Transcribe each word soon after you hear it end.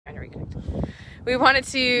We wanted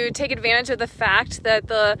to take advantage of the fact that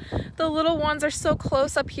the little ones are so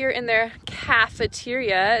close up here in their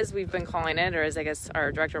cafeteria, as we've been calling it, or as I guess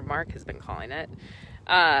our director Mark has been calling it.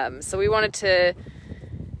 So we wanted to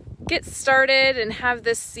get started and have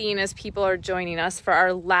this seen as people are joining us for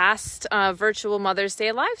our last virtual Mother's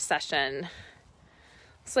Day live session.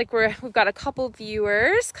 Looks like we've got a couple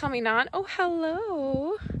viewers coming on. Oh,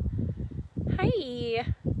 hello.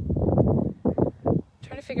 Hi.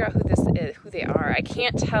 Trying to figure out who they are. I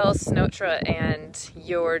can't tell Snotra and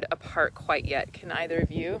Jord apart quite yet. Can either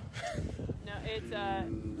of you? No, it's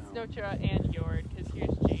Snotra and Jord, because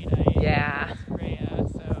here's Jada and Freya,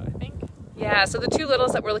 so I think. Yeah, so the two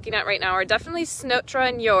littles that we're looking at right now are definitely Snotra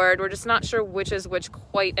and Jord. We're just not sure which is which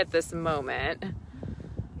quite at this moment.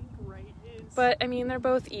 But, I mean, they're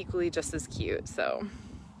both equally just as cute, so.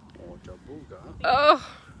 Oh.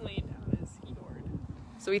 Laying down is Jord.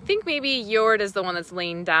 So we think maybe Jord is the one that's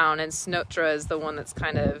laying down and Snotra is the one that's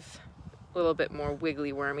kind of a little bit more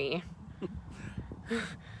wiggly wormy.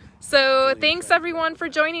 So thanks everyone for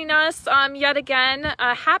joining us yet again.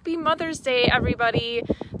 Happy Mother's Day, everybody.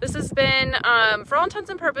 This has been, for all intents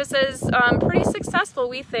and purposes, pretty successful,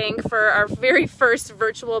 we think, for our very first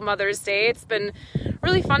virtual Mother's Day. It's been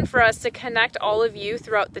really fun for us to connect all of you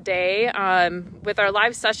throughout the day with our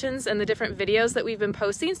live sessions and the different videos that we've been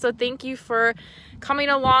posting. So thank you for coming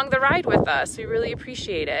along the ride with us. We really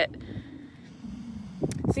appreciate it.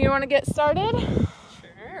 So you want to get started?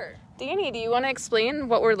 Sure. Danny, do you want to explain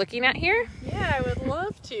what we're looking at here? Yeah, I would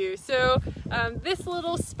love to. So this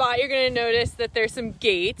little spot, you're going to notice that there's some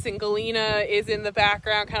gates, and Galena is in the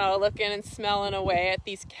background kind of looking and smelling away at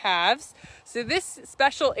these calves. So this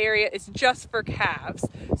special area is just for calves.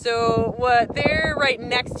 So what they're right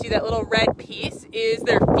next to, that little red piece, is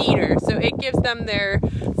their feeder. So it gives them their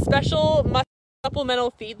special supplemental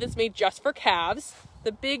feed that's made just for calves.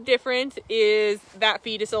 The big difference is that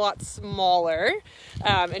feed is a lot smaller,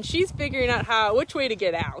 and she's figuring out which way to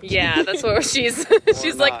get out. Yeah, that's what she's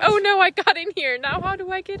like, oh no, I got in here. Now how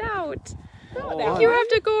do I get out? Oh, you have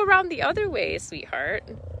to go around the other way, sweetheart.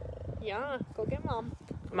 Yeah, go get Mom.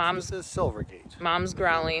 This is Silvergate. Mom's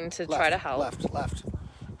growling to try to help. Left.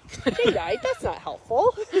 Hey, guys, that's not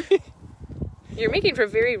helpful. You're making for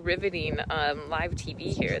very riveting live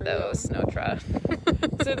TV here, though, Snotra.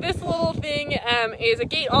 So this little thing is a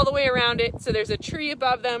gate all the way around it. So there's a tree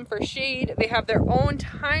above them for shade. They have their own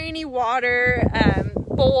tiny water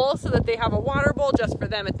bowl, so that they have a water bowl just for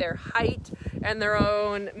them at their height, and their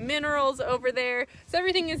own minerals over there. So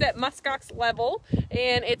everything is at Musk Ox level,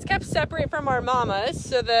 and it's kept separate from our mamas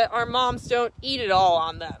so that our moms don't eat it all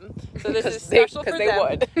on them. So this is special for them. They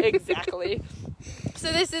would. Exactly.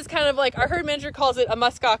 So this is kind of like, our herd manager calls it a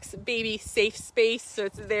Musk Ox baby safe space. So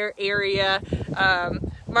it's their area.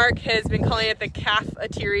 Mark has been calling it the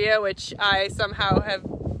cafeteria, which I somehow have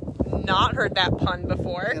not heard that pun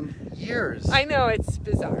before. In years. I know, it's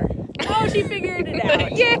bizarre. Oh, she figured it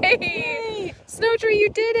out. Yay! Snotra, you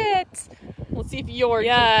did it! We'll see if Jord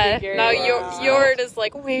can figure now it out. Jord is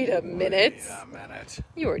like, wait a minute. Wait a minute.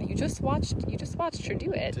 Jord, you just watched her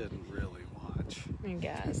do it. Didn't really watch. I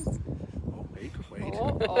guess. Oh, wait. Maybe.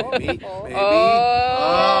 Maybe.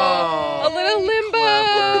 Oh, a little limbo.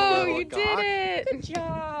 Clever little You guy. did it. Good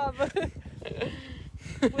job.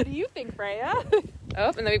 What do you think, Freya? Oh,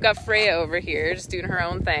 and then we've got Freya over here just doing her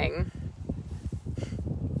own thing.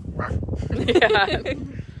 Yeah.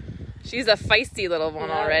 She's a feisty little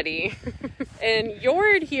one already. And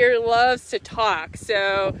Jord here loves to talk.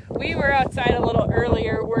 So we were outside a little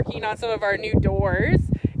earlier working on some of our new doors,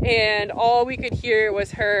 and all we could hear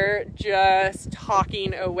was her just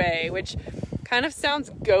talking away, which kind of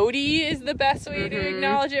sounds goaty is the best way to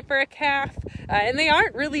acknowledge it for a calf. And they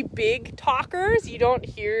aren't really big talkers. You don't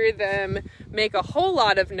hear them make a whole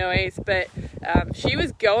lot of noise, but she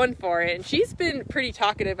was going for it. And she's been pretty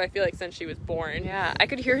talkative, I feel like, since she was born. Yeah, I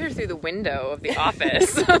could hear her through the window of the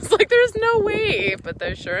office. I was like, there's no way, but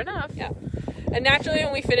there's sure enough. Yeah. And naturally,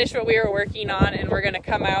 when we finished what we were working on and we're going to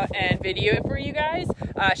come out and video it for you guys,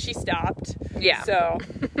 she stopped. Yeah. So.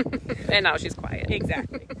 And now she's quiet.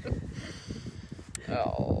 Exactly.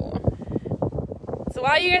 Oh. So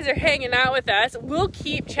while you guys are hanging out with us, we'll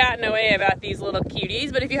keep chatting away about these little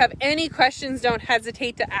cuties. But if you have any questions, don't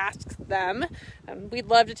hesitate to ask them. We'd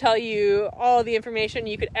love to tell you all the information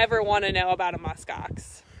you could ever want to know about a musk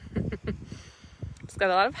ox. It's got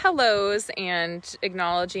a lot of hellos and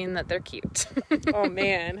acknowledging that they're cute. Oh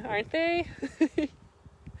man, aren't they?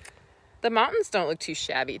 The mountains don't look too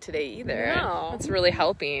shabby today either. No. It's really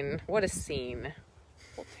helping. What a scene.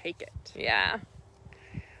 We'll take it. Yeah.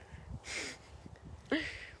 What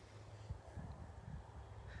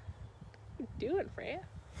are you doing, Freya?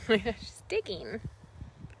 She's digging.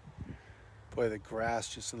 Boy, the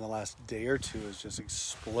grass just in the last day or two is just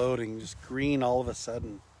exploding, just green all of a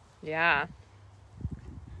sudden. Yeah.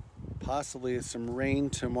 Possibly some rain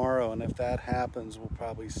tomorrow, and if that happens, we'll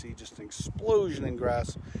probably see just an explosion in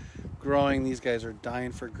grass growing. These guys are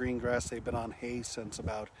dying for green grass. They've been on hay since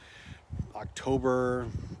about October,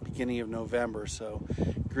 beginning of November, so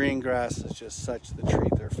green grass is just such the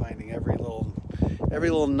treat. They're finding every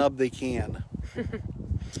little nub they can.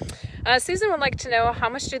 Susan would like to know, how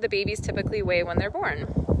much do the babies typically weigh when they're born?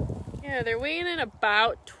 Yeah, they're weighing in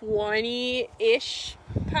about 20-ish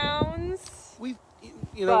pounds.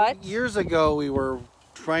 Years ago we were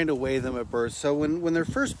trying to weigh them at birth. So when they're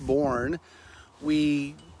first born,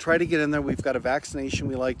 we try to get in there. We've got a vaccination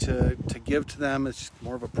we like to give to them. It's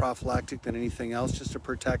more of a prophylactic than anything else, just to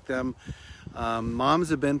protect them. Moms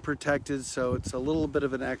have been protected, so it's a little bit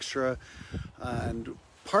of an extra. And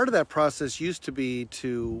part of that process used to be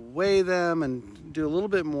to weigh them and do a little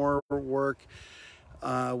bit more work.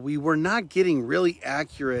 We were not getting really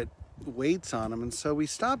accurate weights on them, and so we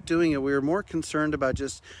stopped doing it. We were more concerned about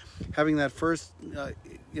just having that first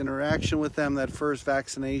interaction with them, that first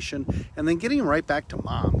vaccination, and then getting them right back to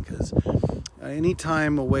mom, because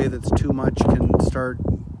anytime a weigh that's too much can start,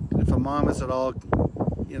 if a mom is at all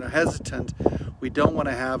hesitant, we don't want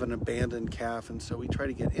to have an abandoned calf, and so we try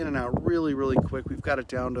to get in and out really, really quick. We've got it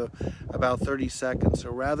down to about 30 seconds, so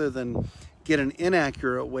rather than get an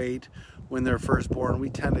inaccurate weight when they're first born, we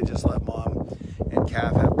tend to just let mom and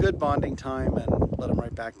calf have good bonding time and let them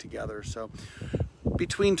right back together. So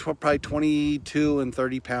between probably 22 and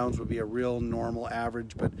 30 pounds would be a real normal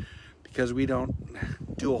average, but because we don't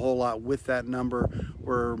do a whole lot with that number,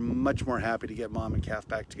 we're much more happy to get mom and calf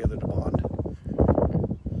back together to bond.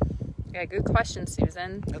 Yeah, good question,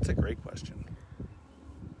 Susan. That's a great question.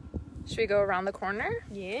 Should we go around the corner?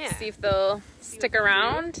 Yeah. See if they'll stick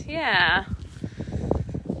around? Yeah.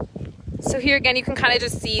 So here again, you can kind of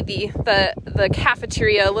just see the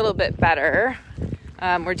cafeteria a little bit better,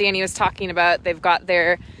 where Danny was talking about. They've got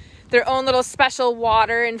their own little special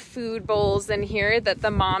water and food bowls in here that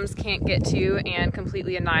the moms can't get to and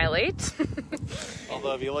completely annihilate.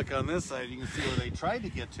 Although if you look on this side, you can see where they tried to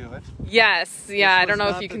get to it. Yes, yeah, I don't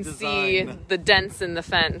know not if you the can see design. the dents in the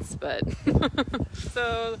fence, but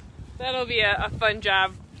So that'll be a fun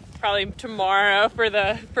job probably tomorrow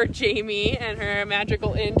for Jamie, and her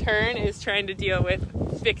magical intern is trying to deal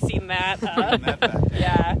with fixing that up.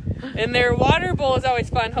 Yeah. And their water bowl is always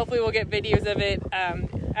fun. Hopefully we'll get videos of it.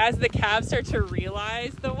 As the calves start to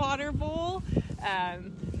realize the water bowl,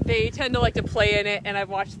 they tend to like to play in it, and I've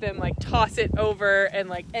watched them like toss it over and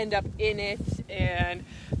like end up in it and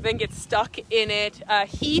then get stuck in it.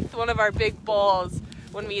 Heath, one of our big bulls,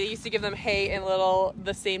 when we used to give them hay in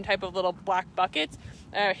the same type of little black buckets,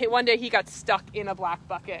 one day he got stuck in a black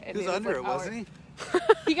bucket. And He was under it, wasn't he?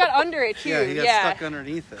 He got under it too. Yeah, he got stuck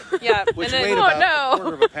underneath it. Yeah, Which and then, weighed about a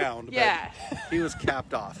quarter of a pound. But yeah, he was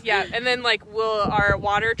capped off. yeah, and then like our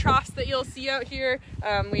water troughs that you'll see out here,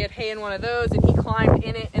 we had hay in one of those, and he climbed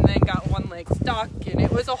in it and then got one leg stuck, and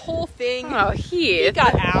it was a whole thing. oh, He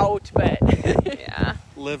got out, but yeah.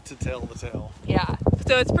 Live to tell the tale. yeah.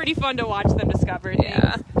 So it's pretty fun to watch them discover things.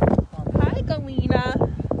 Yeah. Hi, Galena.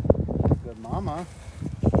 Good mama.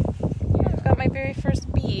 I've got my very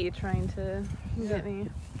first bee trying to get me.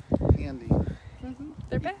 Handy.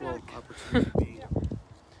 They're back. Equal opportunity.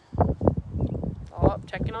 Oh,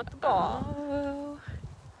 checking out the ball. Oh.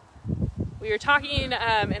 We were talking in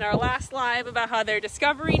our last live about how they're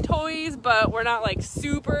discovering toys, but we're not like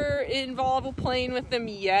super involved with playing with them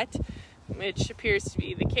yet, which appears to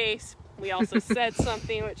be the case. We also said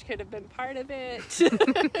something which could have been part of it.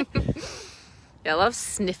 Yeah, I love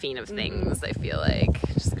sniffing of things, I feel like.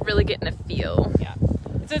 Just really getting a feel. Yeah.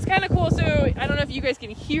 So it's kind of cool. So I don't know if you guys can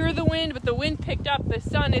hear the wind, but the wind picked up. The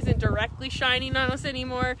sun isn't directly shining on us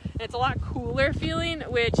anymore. And it's a lot cooler feeling,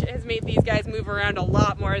 which has made these guys move around a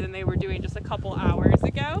lot more than they were doing just a couple hours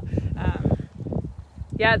ago.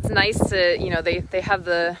 Yeah, it's nice to, they have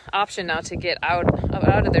the option now to get out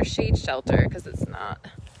of their shade shelter because it's not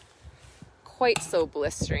quite so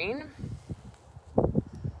blistering.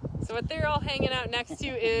 So what they're all hanging out next to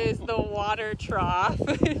is the water trough.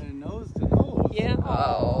 And nose to nose. Yeah.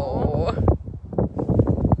 Oh.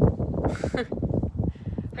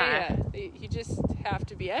 Yeah. You just have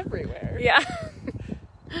to be everywhere. Yeah.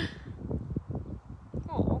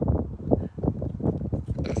 Oh.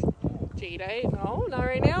 Jadeite? No, not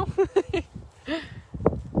right now.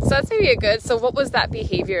 So that's maybe so what was that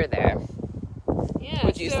behavior there? Yeah.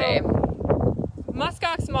 Would you say? Musk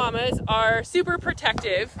ox mamas are super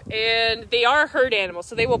protective, and they are herd animals,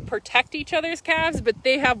 so they will protect each other's calves, but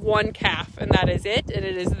they have one calf, and that is it, and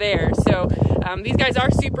it is theirs. So these guys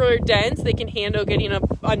are super dense. They can handle getting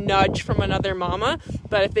a nudge from another mama,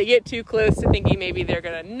 but if they get too close to thinking maybe they're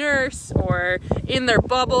going to nurse or in their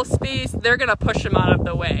bubble space, they're going to push them out of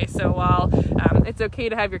the way. So while it's okay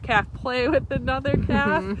to have your calf play with another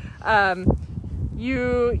calf,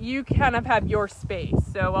 you kind of have your space.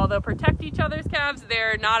 So while they'll protect each other's calves,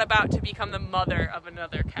 they're not about to become the mother of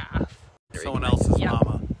another calf. Someone else's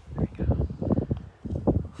mama. There we go.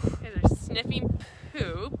 Okay, they're sniffing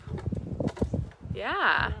poop.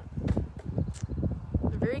 Yeah.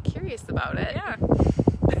 I'm very curious about it. Yeah.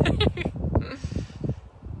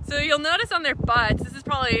 So you'll notice on their butts, this is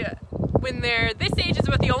probably when they're this age is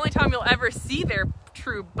about the only time you'll ever see their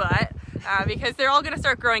true butt. Because they're all going to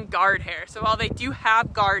start growing guard hair. So while they do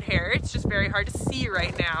have guard hair, it's just very hard to see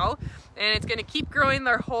right now. And it's going to keep growing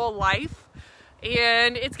their whole life.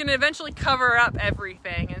 And it's going to eventually cover up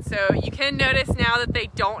everything. And so you can notice now that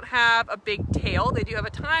they don't have a big tail. They do have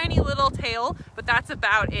a tiny little tail, but that's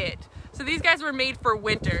about it. So these guys were made for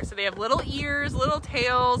winter. So they have little ears, little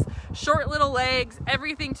tails, short little legs,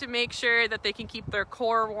 everything to make sure that they can keep their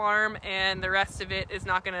core warm, and the rest of it is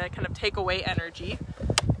not going to kind of take away energy.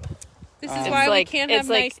 This is why we can't have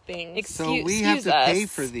nice things. So we have to pay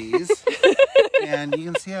for these. And you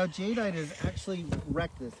can see how Jadeite has actually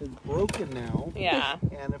wrecked this. It's broken now. Yeah.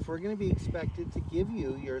 And if we're going to be expected to give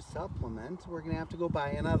you your supplement, we're going to have to go buy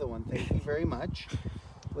another one. Thank you very much.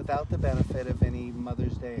 Without the benefit of any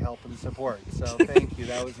Mother's Day help and support. So thank you.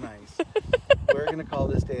 That was nice. We're going to call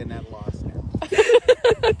this day a net loss now.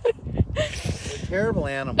 They're terrible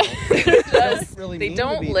animals. They don't really they mean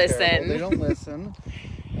don't to be listen. terrible. They don't listen.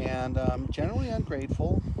 And generally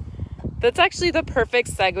ungrateful. That's actually the perfect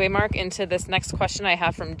segue, Mark, into this next question I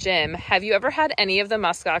have from Jim. Have you ever had any of the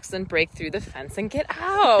Musk Oxen break through the fence and get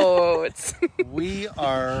out? We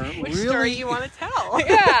are Which really... story you want to tell?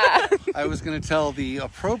 Yeah. I was going to tell the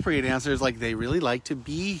appropriate answer is like they really like to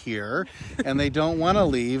be here and they don't want to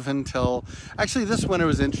leave until... Actually, this winter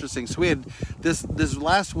was interesting. So we had... This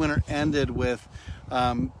last winter ended with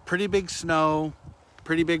pretty big snow,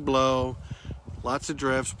 pretty big blow, lots of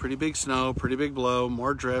drifts, pretty big snow, pretty big blow,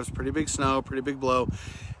 more drifts, pretty big snow, pretty big blow.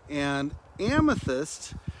 And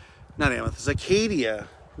Acadia,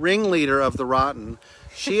 ringleader of the Rotten,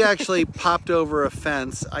 she actually popped over a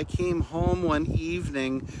fence. I came home one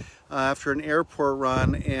evening after an airport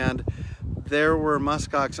run, and there were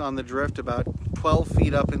muskox on the drift about 12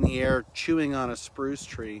 feet up in the air chewing on a spruce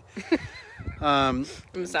tree. I'm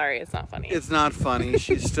sorry, it's not funny. It's not funny.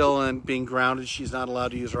 She's still being grounded. She's not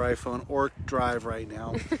allowed to use her iPhone or drive right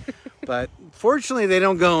now. But fortunately, they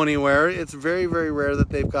don't go anywhere. It's very, very rare that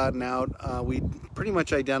they've gotten out. We pretty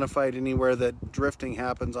much identified anywhere that drifting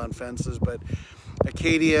happens on fences, but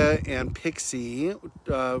Acadia and Pixie,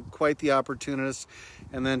 quite the opportunists,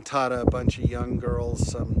 and then taught a bunch of young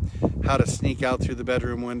girls how to sneak out through the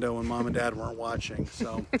bedroom window when mom and dad weren't watching.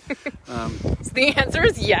 So, So the answer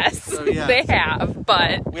is yes, yes. They have,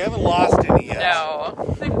 but... We haven't lost any yet.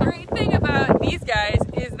 No. The great thing about these guys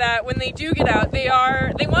is that when they do get out, they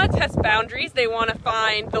want to test boundaries. They want to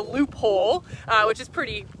find the loophole, which is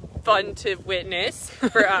pretty fun to witness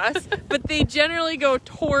for us, but they generally go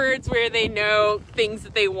towards where they know things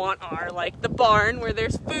that they want are, like the barn where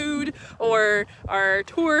there's food, or our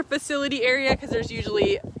tour facility area because there's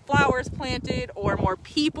usually flowers planted, or more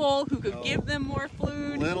people who could give them more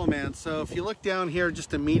food. Little man. So if you look down here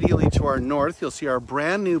just immediately to our north, you'll see our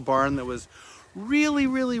brand new barn that was really,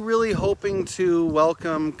 really, really hoping to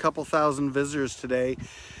welcome a couple thousand visitors today,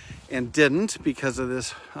 and didn't because of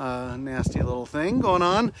this nasty little thing going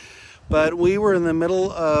on. But we were in the middle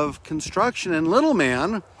of construction, and little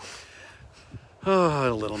man,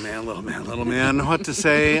 what to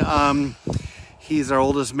say? He's our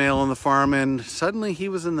oldest male on the farm, and suddenly he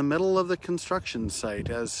was in the middle of the construction site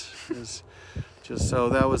so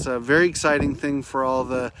that was a very exciting thing for all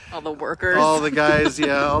the workers, all the guys,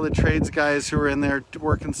 yeah, all the trades guys who were in there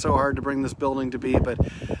working so hard to bring this building to be. But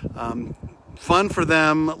fun for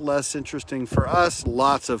them, less interesting for us.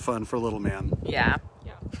 Lots of fun for little man. Yeah.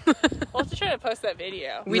 We'll have to try to post that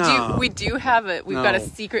video. We do have it. We've got a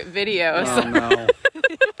secret video. No.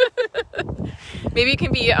 Maybe it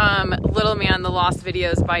can be Little Man, the Lost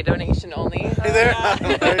Videos by donation only. Hey there.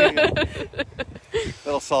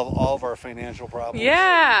 That'll solve all of our financial problems.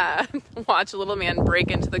 Yeah. Watch Little Man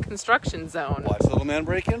break into the construction zone. Watch little man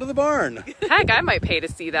break into the barn. Heck, I might pay to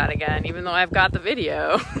see that again, even though I've got the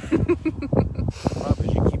video. Probably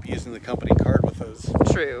you keep using the company card with those.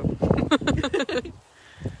 True.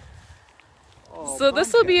 So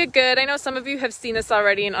this will be a good, I know some of you have seen this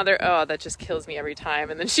already in other, oh, that just kills me every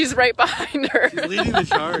time. And then she's right behind her. She's leading the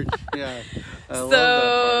charge. Yeah.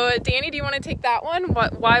 So Danny, do you want to take that one?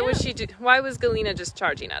 Why was Galena just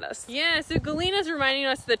charging at us? Yeah, so Galena's reminding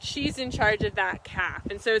us that she's in charge of that calf.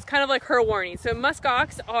 And so it's kind of like her warning. So musk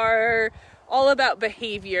ox are all about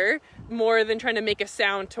behavior more than trying to make a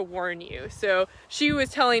sound to warn you. So she was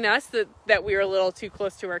telling us that we were a little too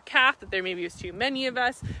close to our calf, that there maybe was too many of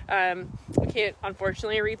us. We can't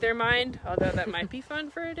unfortunately read their mind, although that might be fun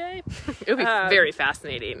for a day. It would be very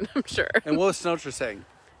fascinating, I'm sure. And what was Snotra saying?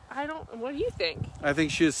 What do you think? I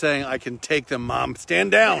think she was saying, I can take them, Mom.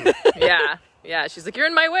 Stand down. Yeah. She's like, you're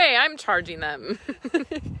in my way. I'm charging them.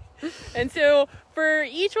 And so for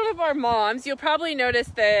each one of our moms, you'll probably notice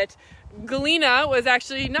that Galena was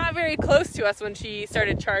actually not very close to us when she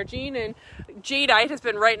started charging, and Jadeite has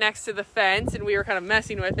been right next to the fence, and we were kind of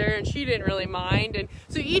messing with her, and she didn't really mind. And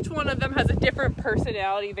so each one of them has a different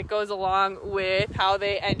personality that goes along with how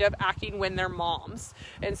they end up acting when they're moms.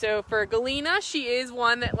 And so for Galena, she is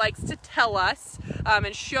one that likes to tell us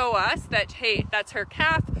and show us that, hey, that's her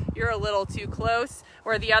calf, you're a little too close,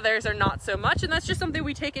 where the others are not so much. And that's just something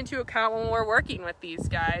we take into account when we're working with these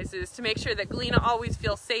guys, is to make sure that Galena always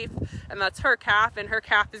feels safe, and that's her calf, and her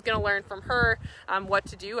calf is going to learn from her what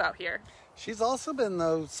to do out here. She's also been,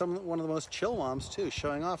 though, one of the most chill moms, too,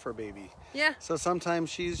 showing off her baby. Yeah. So sometimes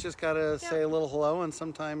she's just got to say a little hello, and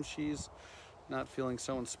sometimes she's not feeling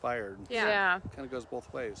so inspired. Yeah. Kind of goes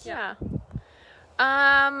both ways. Yeah.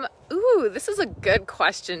 Ooh, this is a good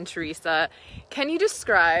question, Teresa. Can you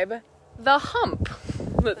describe the hump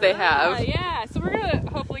that they have? Yeah, so we're going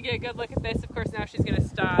to hopefully get a good look at this. Of course, now she's going to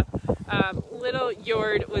stop. Little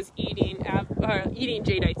Yord was eating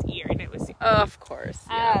Jadeite's ear, and it was super Of course.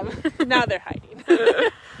 Yeah. now they're hiding.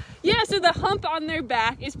 Yeah, so the hump on their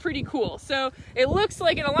back is pretty cool. So it looks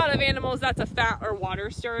like in a lot of animals that's a fat or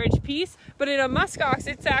water storage piece, but in a musk ox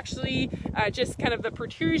it's actually just kind of the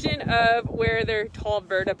protrusion of where their tall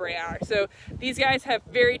vertebrae are. So these guys have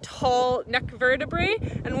very tall neck vertebrae,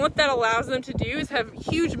 and what that allows them to do is have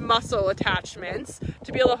huge muscle attachments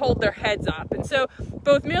to be able to hold their heads up. And so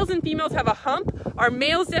both males and females have a hump. Our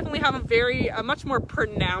males definitely have a much more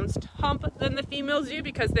pronounced hump than the females do,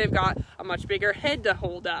 because they've got a much bigger head to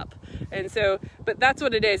hold up. And so, but that's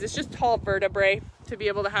what it is. It's just tall vertebrae to be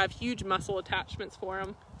able to have huge muscle attachments for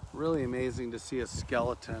them. Really amazing to see a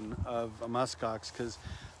skeleton of a muskox, because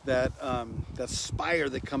that spire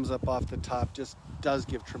that comes up off the top just does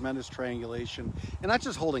give tremendous triangulation, and not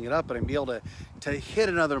just holding it up, but be able to hit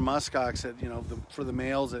another muskox at, for the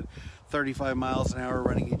males at 35 miles an hour,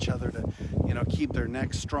 running each other to, keep their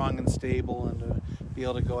necks strong and stable, and to be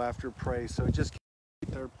able to go after prey. So it just,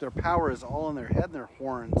 their power is all in their head and their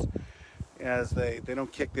horns. As they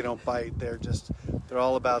don't kick, they don't bite. They're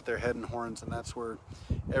all about their head and horns, and that's where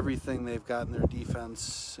everything they've got in their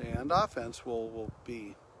defense and offense will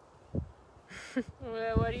be.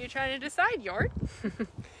 What are you trying to decide, Yord?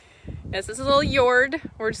 Yes, this is a little Yord.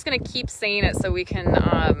 We're just going to keep saying it so we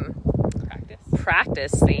can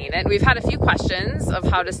practice saying it. We've had a few questions of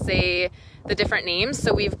how to say the different names.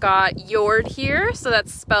 So we've got Yord here. So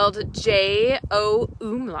that's spelled J-O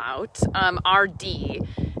umlaut, R-D.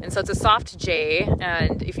 And so it's a soft J.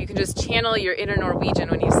 And if you can just channel your inner Norwegian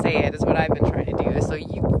when you say it, is what I've been trying to do. So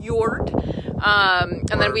Yord.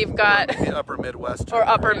 And then we've got Upper Midwest. Or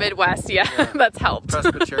Upper Midwest, yeah. That's helped.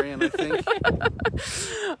 Presbyterian, I think.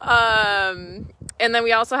 And then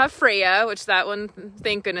we also have Freya, which that one,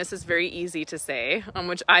 thank goodness, is very easy to say,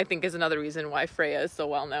 which I think is another reason why Freya is so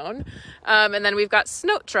well known. And then we've got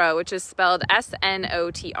Snotra, which is spelled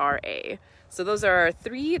S-N-O-T-R-A. So those are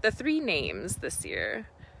the three names this year.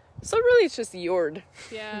 So really it's just Yord.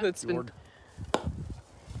 Yeah. That's been... Yord.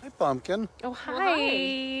 Hi, Pumpkin. Oh, hi. Well,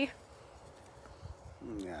 hi.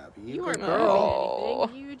 Yeah, You weren't Oh.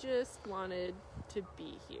 doing anything. You just wanted to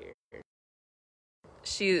be here.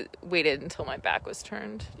 She waited until my back was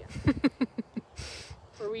turned. Yeah.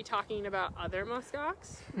 Were we talking about other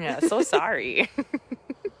muskox? Yeah, so sorry.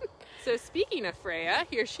 So speaking of Freya,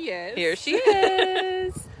 here she is. Here she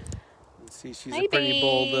is. Let's see, she's Hi, a pretty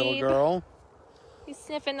bold little babe. girl. He's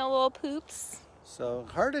sniffing the little poops. So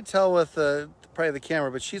hard to tell with probably the camera,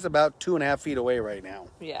 but she's about 2.5 feet away right now.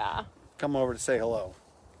 Yeah. Come over to say hello.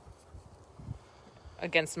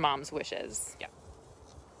 Against mom's wishes. Yeah.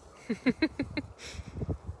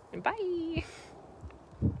 Bye.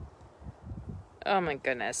 Oh my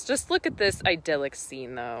goodness. Just look at this idyllic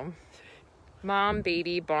scene though. Mom,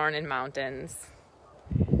 baby, barn, and mountains.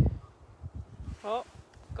 Oh,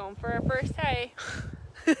 going for our first hay.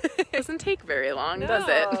 Doesn't take very long, No. does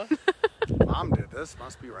it? Mom did this.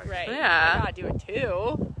 Must be right. Right. Yeah. I gotta do it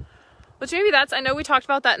too. Which maybe that's, I know we talked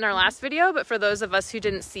about that in our last video, but for those of us who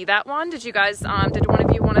didn't see that one, did you guys, did one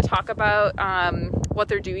of you want to talk about what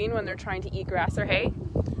they're doing when they're trying to eat grass or hay?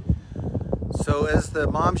 So as the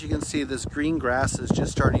moms, you can see this green grass is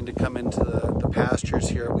just starting to come into the pastures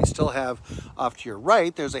here. We still have, off to your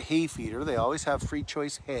right, there's a hay feeder. They always have free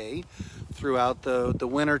choice hay throughout the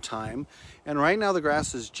winter time. And right now the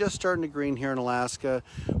grass is just starting to green here in Alaska.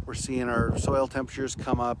 We're seeing our soil temperatures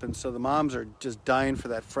come up, and so the moms are just dying for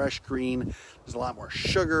that fresh green. There's a lot more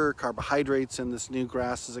sugar, carbohydrates in this new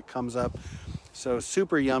grass as it comes up. So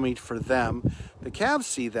super yummy for them. The calves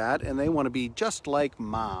see that and they want to be just like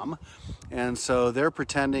mom. And so they're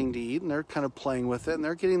pretending to eat and they're kind of playing with it and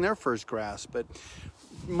they're getting their first grass. But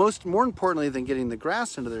more importantly than getting the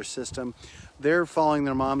grass into their system, they're following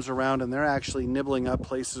their moms around and they're actually nibbling up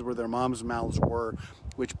places where their mom's mouths were,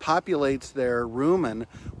 which populates their rumen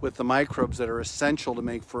with the microbes that are essential to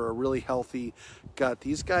make for a really healthy gut.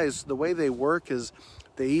 These guys, the way they work is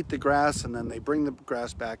they eat the grass and then they bring the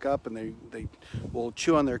grass back up and they will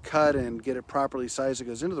chew on their cud and get it properly sized. It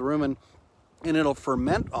goes into the rumen and it'll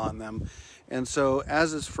ferment on them. And so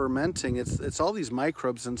as it's fermenting, it's all these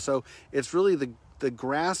microbes. And so it's really the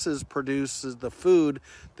grasses produces the food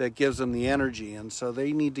that gives them the energy. And so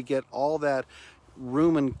they need to get all that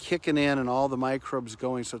rumen kicking in and all the microbes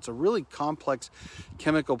going. So it's a really complex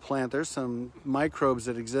chemical plant. There's some microbes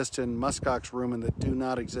that exist in Musk Oxen rumen that do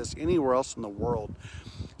not exist anywhere else in the world.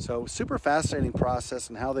 So super fascinating process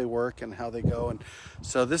and how they work and how they go. And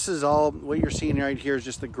so this is all, what you're seeing right here is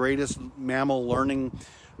just the greatest mammal learning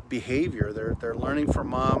behavior. They're learning from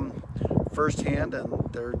mom firsthand, and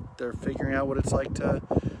they're figuring out what it's like to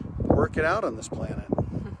work it out on this planet.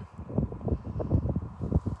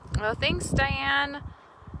 Well, thanks, Diane.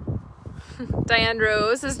 Diane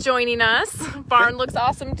Rose is joining us. Barn looks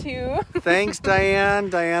awesome too. Thanks, Diane.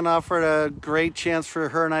 Diane offered a great chance for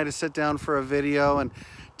her and I to sit down for a video, and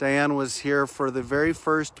Diane was here for the very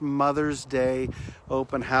first Mother's Day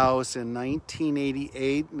open house in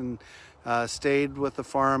 1988 and stayed with the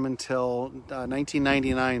farm until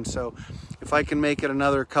 1999. So if I can make it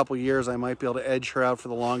another couple years, I might be able to edge her out for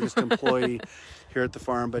the longest employee here at the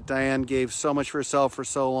farm. But Diane gave so much for herself for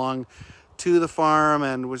so long to the farm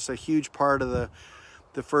and was a huge part of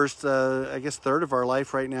the first, I guess, third of our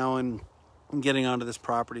life right now in getting onto this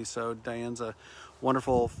property. So Diane's a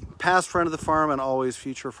wonderful past friend of the farm and always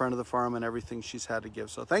future friend of the farm and everything she's had to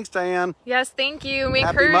give. So thanks, Diane. Yes, thank you.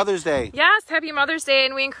 Happy Mother's Day. Yes, happy Mother's Day.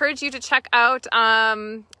 And we encourage you to check out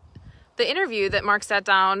the interview that Mark sat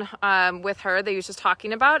down with her that he was just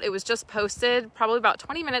talking about. It was just posted probably about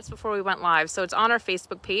 20 minutes before we went live. So it's on our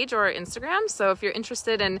Facebook page or our Instagram. So if you're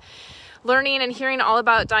interested in learning and hearing all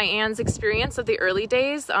about Diane's experience of the early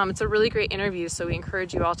days, it's a really great interview. So we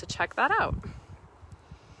encourage you all to check that out.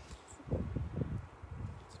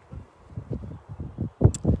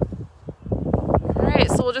 All right,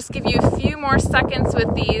 so we'll just give you a few more seconds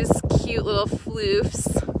with these cute little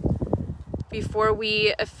floofs before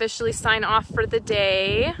we officially sign off for the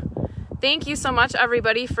day. Thank you so much,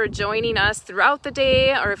 everybody, for joining us throughout the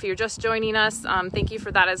day, or if you're just joining us, thank you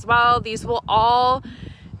for that as well. These will all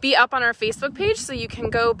be up on our Facebook page, so you can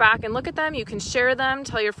go back and look at them. You can share them,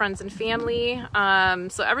 tell your friends and family.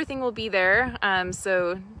 So everything will be there.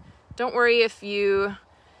 So don't worry if you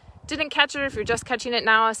didn't catch it, or if you're just catching it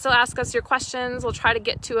now. Still ask us your questions. We'll try to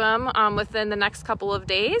get to them within the next couple of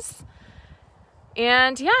days.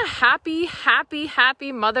 And yeah, happy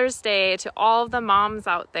Mother's Day to all of the moms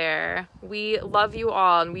out there. We love you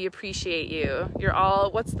all and we appreciate you. You're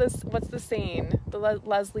all, what's the saying? The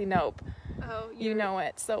Leslie Knope. Oh, you know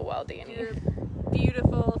it so well, Danny. You're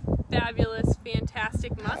beautiful, fabulous,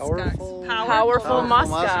 fantastic Musk Oxen. Powerful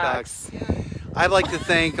Musk Oxen. Yeah. I'd like to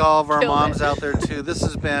thank all of our moms out there too. This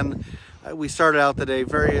has been, we started out the day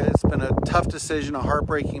it's been a tough decision, a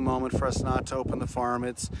heartbreaking moment for us not to open the farm.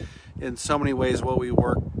 It's in so many ways what we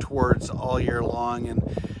work towards all year long,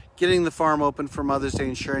 and getting the farm open for Mother's Day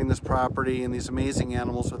and sharing this property and these amazing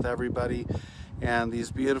animals with everybody and these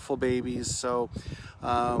beautiful babies. So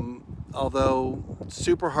although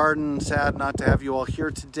super hard and sad not to have you all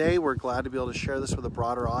here today, we're glad to be able to share this with a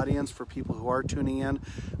broader audience for people who are tuning in.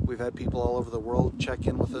 We've had people all over the world check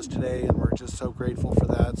in with us today, and we're just so grateful for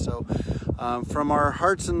that. So from our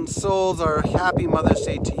hearts and souls, our happy Mother's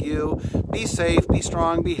Day to you. Be safe, be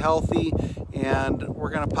strong, be healthy, and we're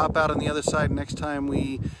going to pop out on the other side next time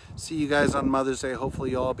we see you guys on Mother's Day.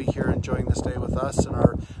 Hopefully you'll all be here enjoying this day with us and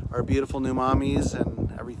our beautiful new mommies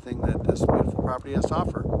and everything that this beautiful property has to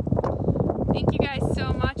offer. Thank you guys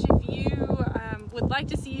so much. If you would like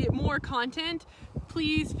to see more content,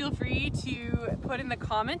 please feel free to put in the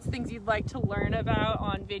comments things you'd like to learn about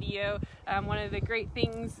on video. One of the great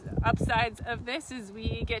things, upsides of this, is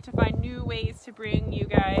we get to find new ways to bring you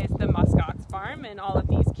guys the Musk Ox farm and all of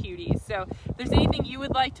these cuties. So if there's anything you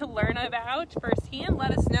would like to learn about firsthand,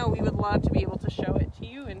 let us know. We would love to be able to show it to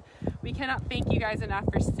you, and we cannot thank you guys enough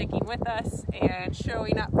for sticking with us and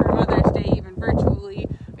showing up for Mother's Day, even virtually.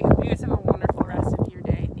 We hope you guys have a wonderful rest of your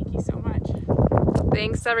day. Thank you so much.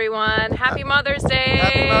 Thanks, everyone. Happy Mother's Day.